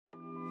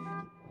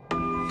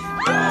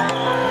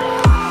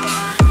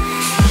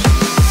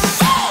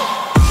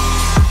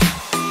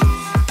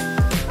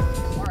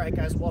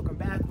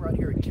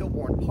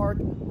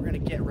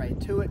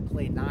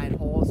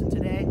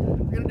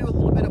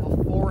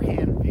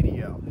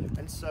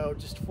So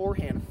just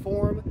forehand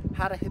form,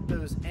 how to hit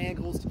those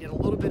angles to get a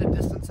little bit of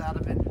distance out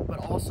of it, but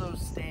also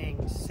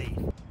staying safe.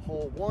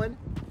 Hole 1,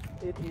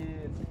 it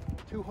is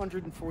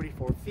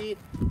 244 feet.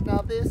 Now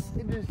this,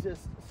 it is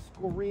just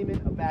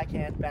screaming a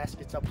backhand,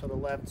 basket's up to the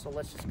left, so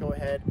let's just go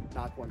ahead,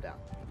 knock one down.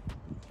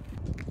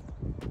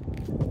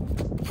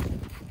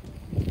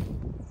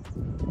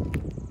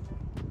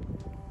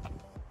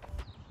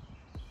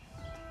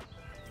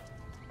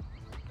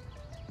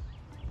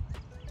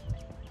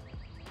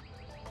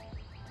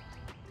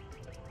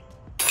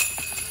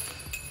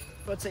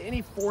 I'd say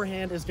any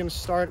forehand is going to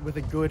start with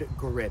a good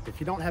grip. If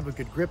you don't have a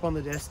good grip on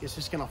the disc, it's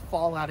just going to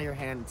fall out of your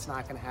hand. It's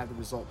not going to have the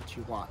result that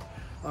you want.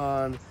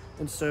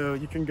 And so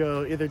you can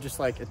go either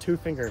just like a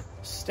 2-finger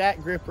stack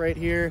grip right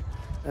here,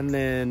 and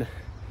then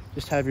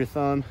just have your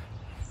thumb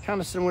kind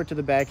of similar to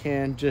the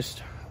backhand,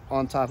 just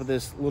on top of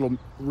this little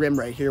rim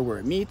right here where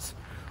it meets.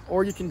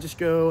 Or you can just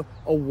go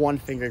a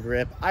 1-finger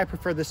grip. I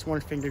prefer this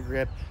 1-finger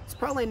grip. It's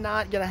probably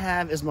not gonna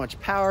have as much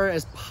power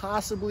as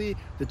possibly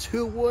the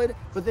 2 would,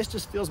 but this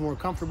just feels more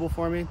comfortable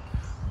for me.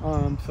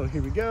 So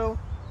here we go.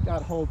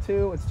 Got hole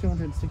 2, it's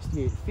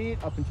 268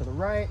 feet up and to the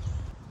right.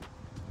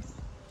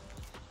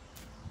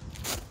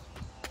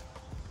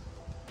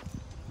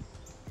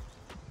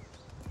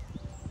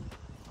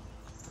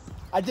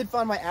 I did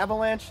find my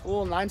avalanche, a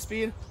little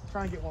 9-speed.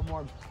 Try and get one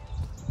more.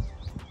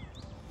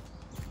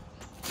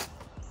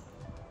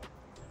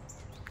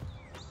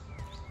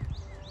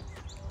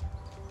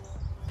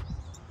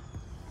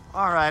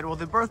 All right, well,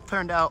 they both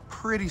turned out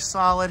pretty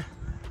solid.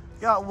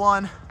 Got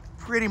one,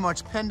 pretty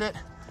much pinned it,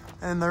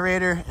 and the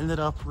Raider ended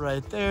up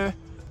right there.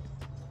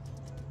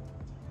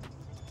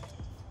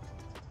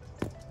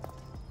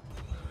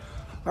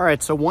 All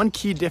right, so one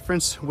key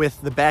difference with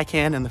the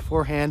backhand and the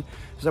forehand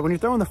is that when you're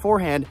throwing the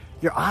forehand,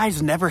 your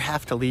eyes never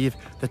have to leave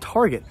the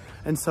target.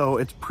 And so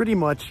it's pretty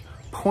much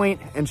point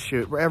and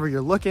shoot. Wherever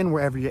you're looking,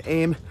 wherever you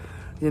aim,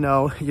 you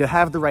know, you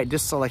have the right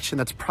disc selection,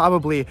 that's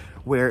probably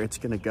where it's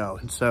gonna go.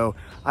 And so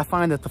I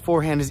find that the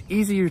forehand is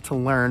easier to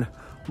learn,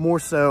 more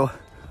so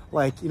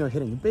like, you know,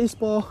 hitting a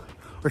baseball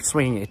or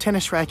swinging a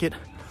tennis racket,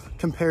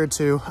 compared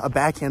to a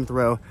backhand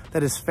throw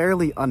that is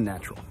fairly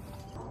unnatural.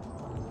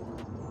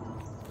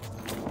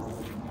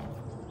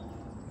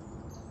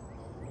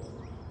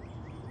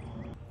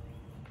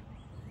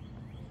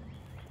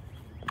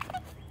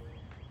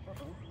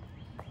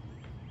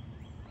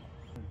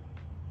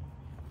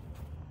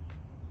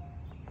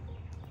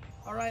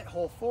 All right,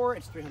 hole 4,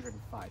 it's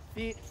 305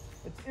 feet.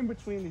 It's in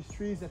between these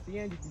trees at the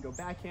end. You can go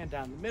backhand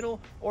down the middle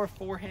or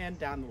forehand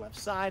down the left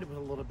side with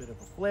a little bit of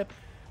a flip.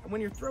 And when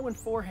you're throwing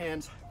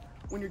forehands,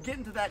 when you're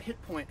getting to that hit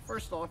point,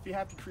 first off, you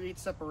have to create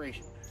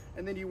separation.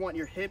 And then you want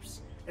your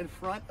hips in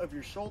front of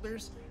your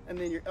shoulders, and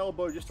then your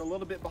elbow just a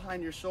little bit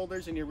behind your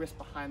shoulders and your wrist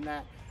behind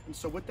that. And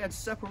so with that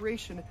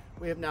separation,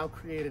 we have now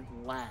created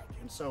lag.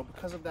 And so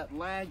because of that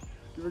lag,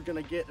 you're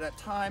gonna get that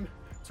time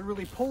to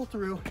really pull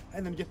through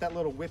and then get that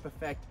little whip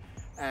effect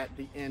at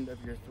the end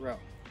of your throw.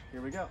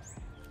 Here we go.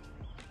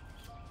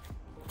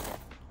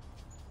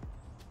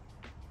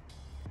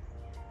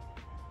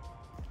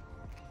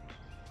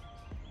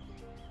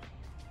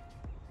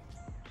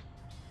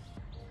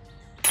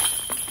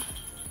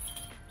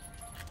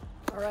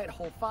 All right,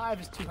 hole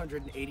 5 is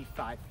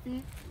 285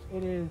 feet.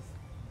 It is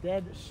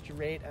dead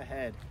straight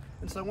ahead.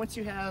 And so once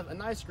you have a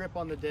nice grip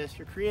on the disc,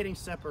 you're creating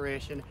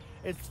separation.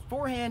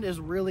 Forehand is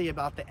really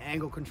about the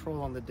angle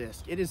control on the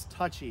disc. It is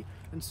touchy.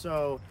 And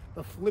so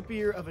the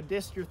flippier of a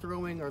disc you're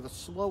throwing, or the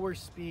slower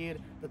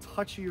speed, the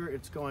touchier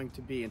it's going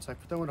to be. And so if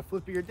you're throwing a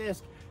flippier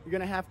disc, you're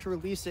gonna have to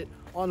release it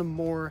on a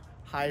more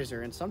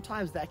hyzer. And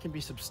sometimes that can be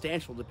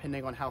substantial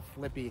depending on how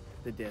flippy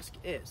the disc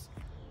is.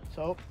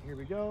 So here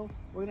we go.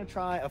 We're gonna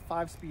try a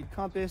 5-speed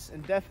compass,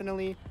 and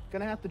definitely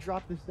gonna have to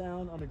drop this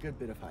down on a good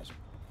bit of hyzer.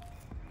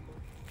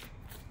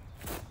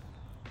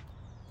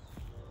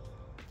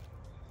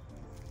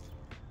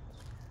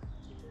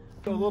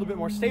 Go a little bit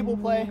more stable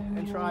play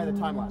and try the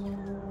time lapse.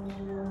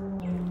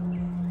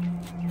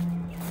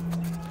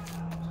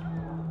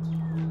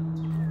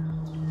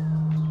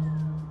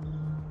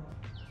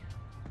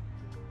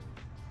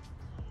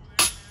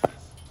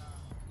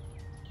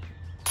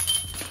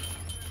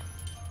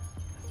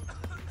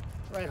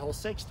 All right, hole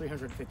 6,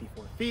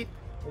 354 feet.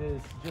 It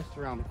is just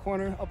around the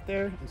corner up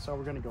there, and so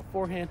we're gonna go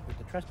forehand with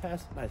the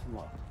trespass, nice and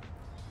low.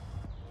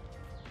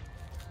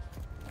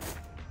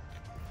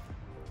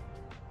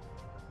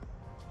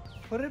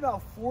 Put it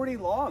about 40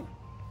 long.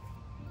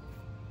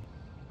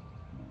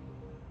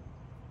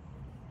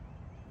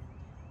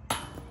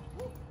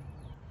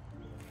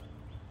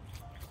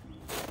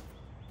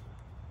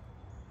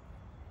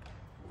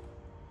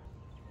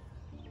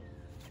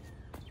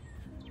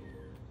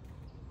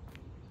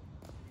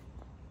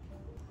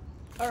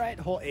 All right,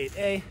 hole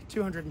 8A,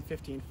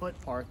 215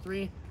 foot, par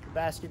 3. The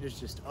basket is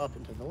just up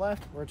and to the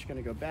left. We're just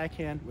gonna go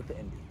backhand with the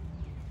end.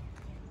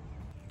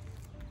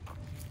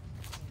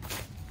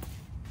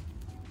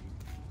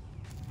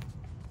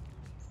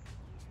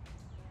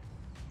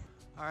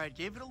 All right,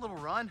 gave it a little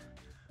run.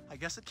 I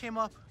guess it came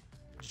up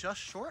just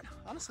short.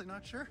 Honestly,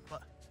 not sure,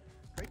 but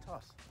great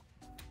toss.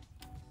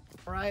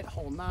 All right,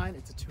 hole 9,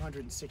 it's a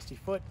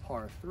 260-foot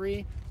par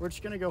 3. We're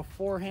just gonna go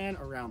forehand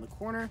around the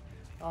corner.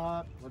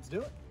 Let's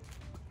do it.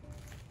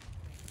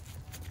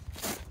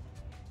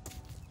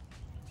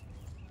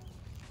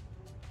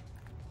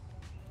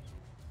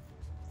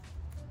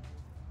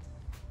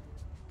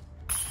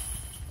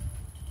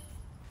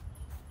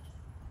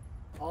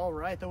 All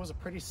right, that was a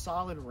pretty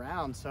solid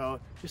round. So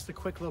just a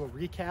quick little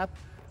recap.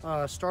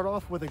 Start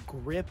off with a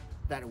grip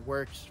that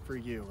works for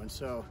you. And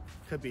so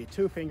could be a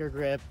 2-finger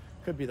grip,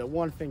 could be the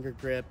 1-finger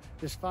grip.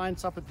 Just find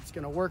something that's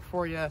gonna work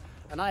for you.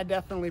 And I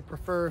definitely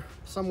prefer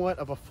somewhat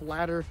of a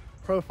flatter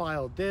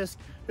profile disc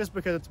just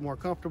because it's more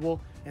comfortable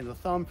in the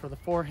thumb for the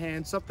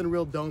forehand. Something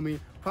real domey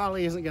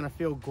probably isn't gonna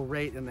feel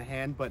great in the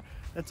hand, but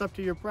that's up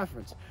to your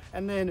preference.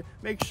 And then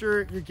make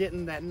sure you're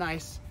getting that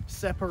nice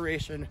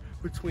separation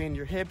between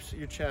your hips,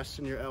 your chest,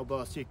 and your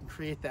elbow so you can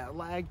create that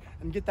lag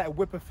and get that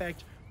whip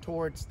effect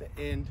towards the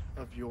end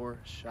of your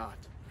shot.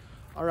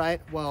 All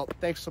right, well,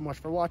 thanks so much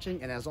for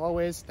watching. And as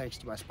always, thanks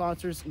to my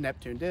sponsors,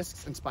 Neptune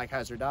Discs and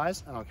Spikeheiser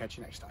Dies, and I'll catch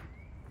you next time.